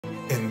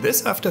In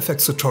this After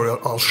Effects tutorial,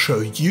 I'll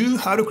show you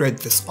how to create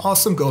this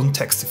awesome golden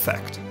text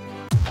effect.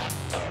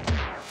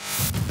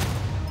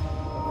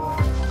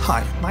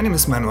 Hi, my name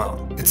is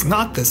Manuel. It's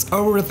not this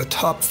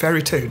over-the-top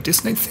fairytale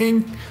Disney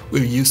thing.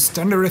 We'll use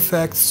standard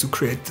effects to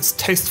create this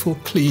tasteful,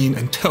 clean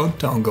and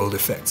toned-down gold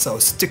effect, so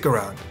stick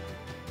around.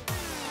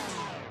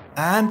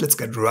 And let's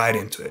get right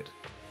into it.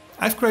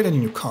 I've created a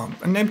new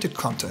comp and named it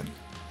Content.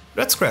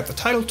 Let's grab the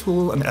title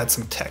tool and add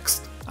some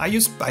text. I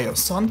use Bio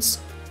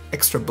Sans,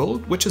 extra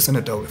bold, which is an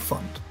Adobe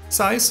font.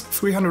 Size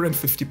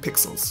 350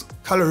 pixels.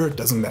 Color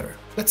doesn't matter.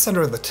 Let's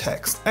center the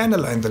text and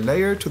align the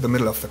layer to the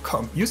middle of the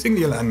comp using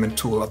the alignment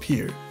tool up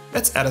here.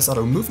 Let's add a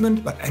subtle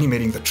movement by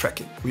animating the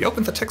tracking. We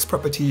open the text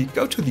property,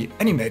 go to the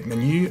Animate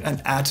menu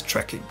and add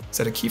tracking.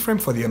 Set a keyframe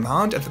for the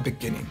amount at the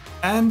beginning,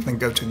 and then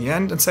go to the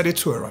end and set it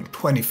to around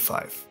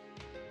 25.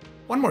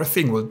 One more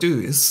thing we'll do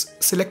is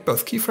select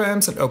both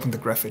keyframes and open the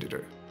graph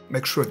editor.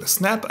 Make sure the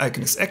snap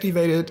icon is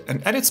activated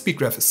and edit speed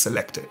graph is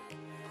selected.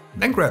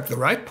 Then grab the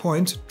right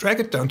point, drag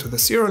it down to the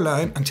 0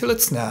 line until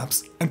it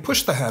snaps and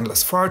push the handle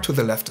as far to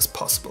the left as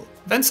possible.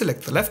 Then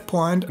select the left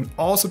point and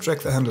also drag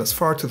the handle as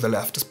far to the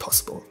left as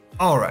possible.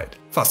 Alright,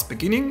 fast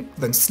beginning,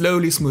 then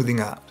slowly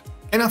smoothing out.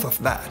 Enough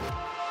of that.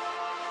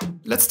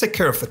 Let's take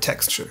care of the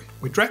texture.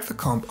 We drag the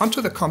comp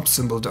onto the comp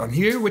symbol down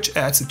here, which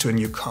adds it to a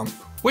new comp,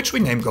 which we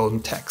name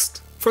Golden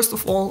Text. First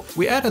of all,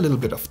 we add a little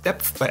bit of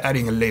depth by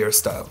adding a layer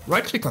style.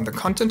 Right click on the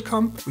content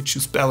comp, we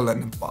choose Bevel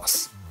and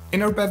Emboss.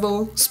 Inner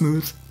bevel,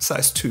 smooth,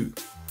 size 2.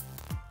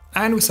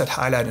 And we set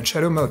highlight and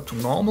shadow mode to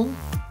normal.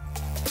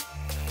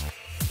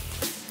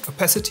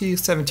 Opacity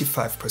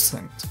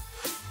 75%.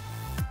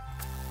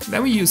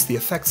 Then we use the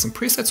Effects and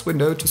Presets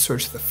window to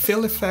search the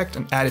fill effect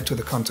and add it to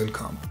the content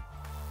comp.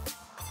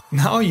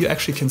 Now you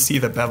actually can see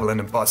the bevel and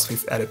emboss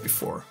we've added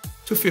before.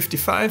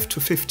 255 to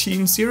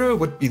 15.0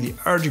 would be the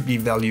RGB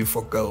value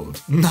for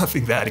gold.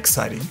 Nothing that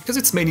exciting, because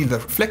it's mainly the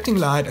reflecting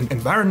light and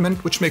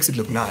environment which makes it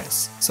look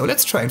nice. So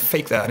let's try and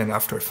fake that in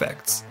After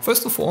Effects.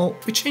 First of all,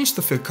 we change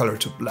the fill color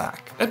to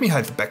black. Let me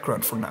hide the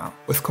background for now.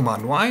 With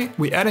Command Y,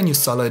 we add a new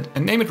solid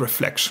and name it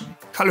Reflection.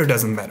 Color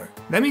doesn't matter.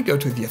 Then we go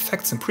to the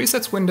Effects and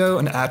Presets window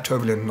and add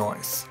Turbulent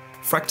Noise.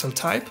 Fractal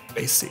type,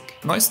 basic.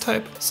 Noise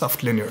type,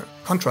 soft linear.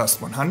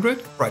 Contrast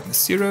 100,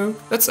 brightness 0.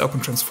 Let's open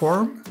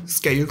Transform,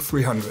 scale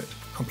 300.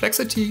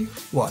 Complexity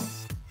 1.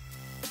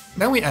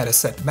 Then we add a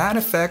set matte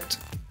effect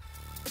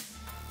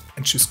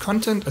and choose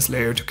content as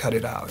layer to cut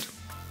it out.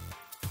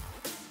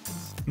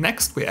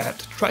 Next we add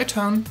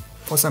tritone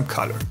for some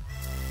color.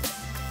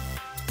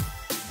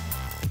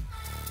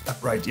 A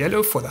bright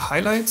yellow for the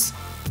highlights.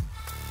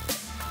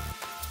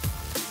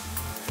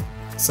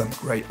 Some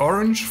gray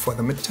orange for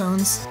the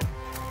midtones.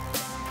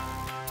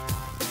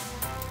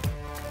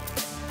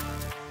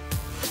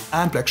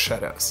 And black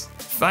shadows.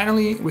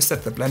 Finally, we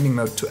set the blending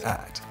mode to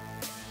add.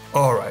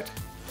 Alright,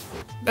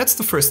 that's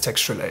the first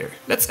texture layer.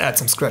 Let's add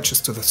some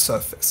scratches to the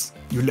surface.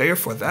 New layer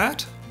for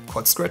that,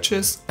 quad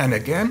scratches, and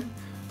again,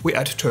 we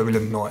add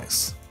turbulent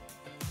noise.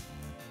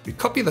 We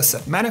copy the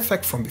set matte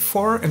effect from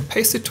before and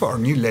paste it to our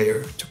new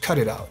layer to cut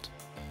it out.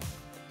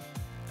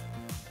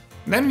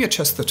 Then we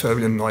adjust the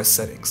turbulent noise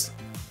settings.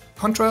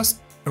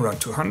 Contrast around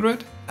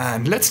 200,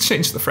 and let's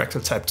change the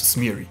fractal type to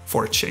smeary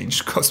for a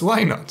change, cause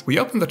why not? We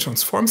open the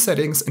transform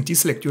settings and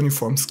deselect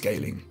uniform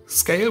scaling.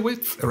 Scale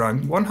width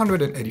around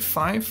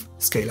 185,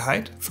 scale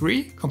height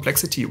 3,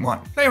 complexity 1.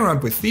 Play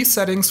around with these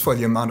settings for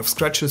the amount of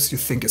scratches you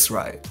think is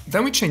right.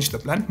 Then we change the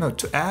blend mode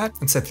to add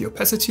and set the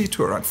opacity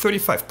to around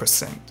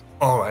 35%.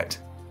 Alright.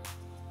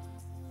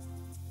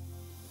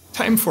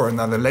 Time for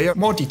another layer,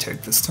 more detailed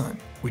this time.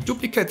 We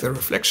duplicate the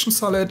reflection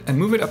solid and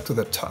move it up to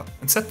the top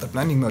and set the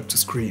blending mode to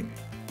screen.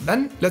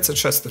 Then let's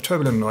adjust the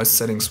turbulent noise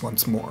settings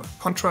once more.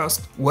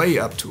 Contrast way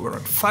up to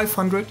around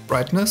 500,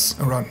 brightness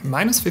around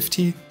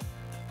 -50,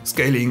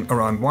 scaling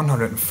around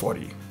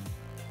 140.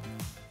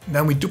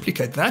 Then we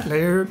duplicate that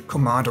layer,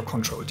 Command or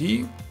Ctrl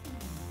D,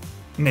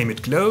 name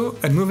it Glow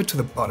and move it to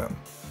the bottom.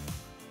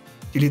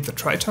 Delete the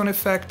tritone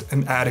effect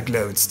and add a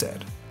glow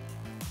instead.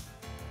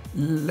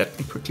 Let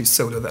me quickly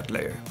solder that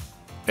layer.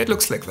 It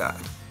looks like that.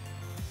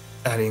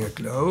 Adding a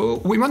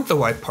glow, we want the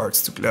white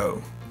parts to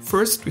glow.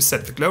 First, we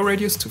set the glow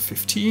radius to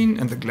 15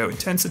 and the glow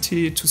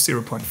intensity to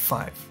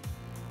 0.5.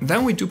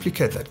 Then we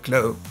duplicate that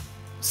glow,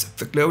 set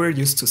the glow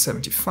radius to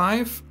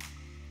 75,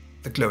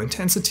 the glow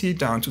intensity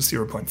down to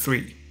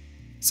 0.3.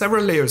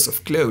 Several layers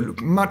of glow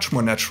look much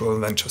more natural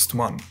than just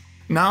one.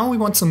 Now we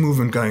want some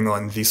movement going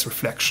on in these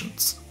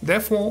reflections.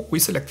 Therefore, we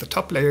select the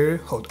top layer,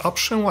 hold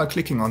Option while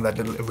clicking on that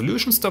little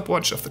evolution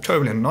stopwatch of the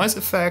turbulent noise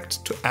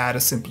effect to add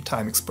a simple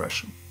time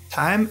expression.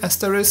 Time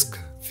asterisk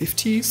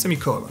 50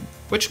 semicolon,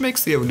 which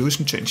makes the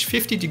evolution change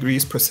 50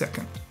 degrees per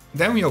second.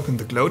 Then we open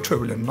the glow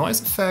turbulent noise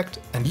effect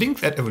and link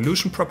that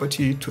evolution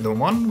property to the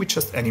one we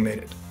just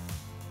animated.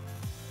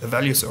 The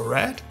values are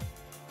red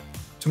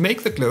to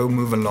make the glow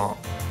move along.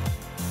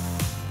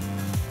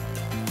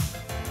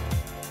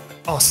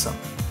 Awesome.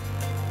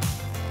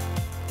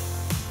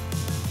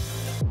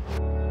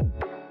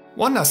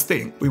 One last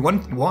thing, we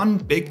want one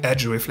big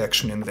edge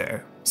reflection in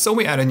there. So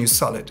we add a new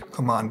solid,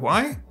 Command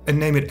Y, and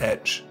name it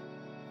Edge.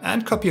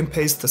 and copy and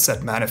paste the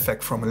set man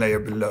effect from a layer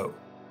below.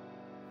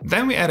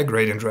 Then we add a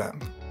gradient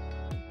ramp.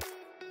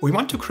 We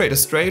want to create a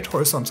straight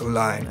horizontal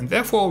line, and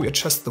therefore we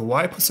adjust the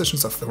Y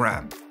positions of the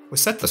ramp. We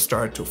set the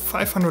start to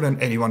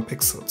 581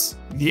 pixels,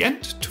 the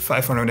end to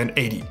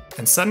 580,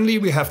 and suddenly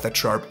we have that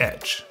sharp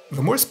edge.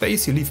 The more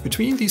space you leave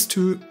between these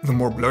two, the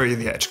more blurry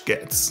the edge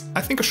gets.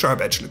 I think a sharp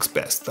edge looks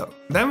best though.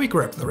 Then we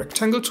grab the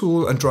rectangle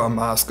tool and draw a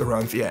mask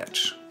around the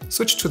edge.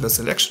 Switch to the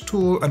selection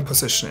tool and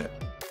position it.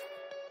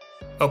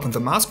 Open the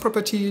mask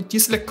property,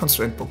 deselect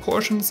constraint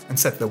proportions and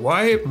set the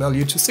Y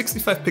value to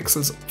 65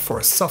 pixels for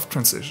a soft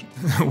transition.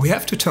 We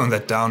have to tone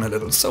that down a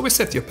little, so we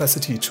set the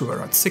opacity to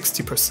around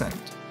 60%.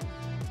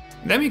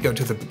 Then we go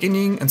to the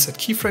beginning and set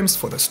keyframes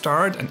for the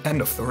start and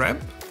end of the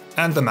ramp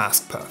and the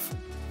mask path.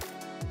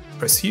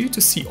 Press U to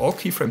see all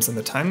keyframes in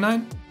the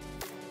timeline.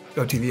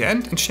 Go to the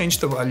end and change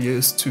the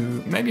values to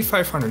maybe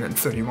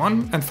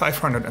 531 and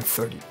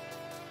 530.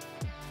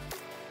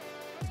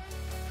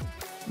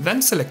 Then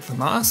select the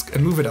mask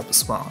and move it up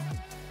as well.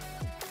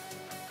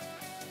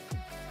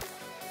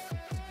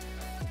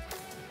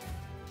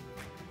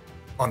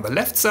 On the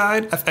left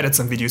side, I've added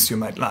some videos you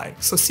might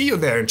like, so see you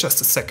there in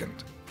just a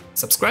second.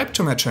 Subscribe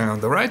to my channel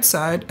on the right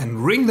side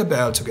and ring the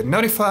bell to get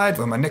notified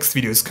when my next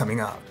video is coming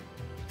out.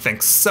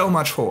 Thanks so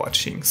much for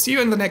watching, see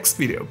you in the next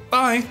video,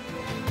 bye!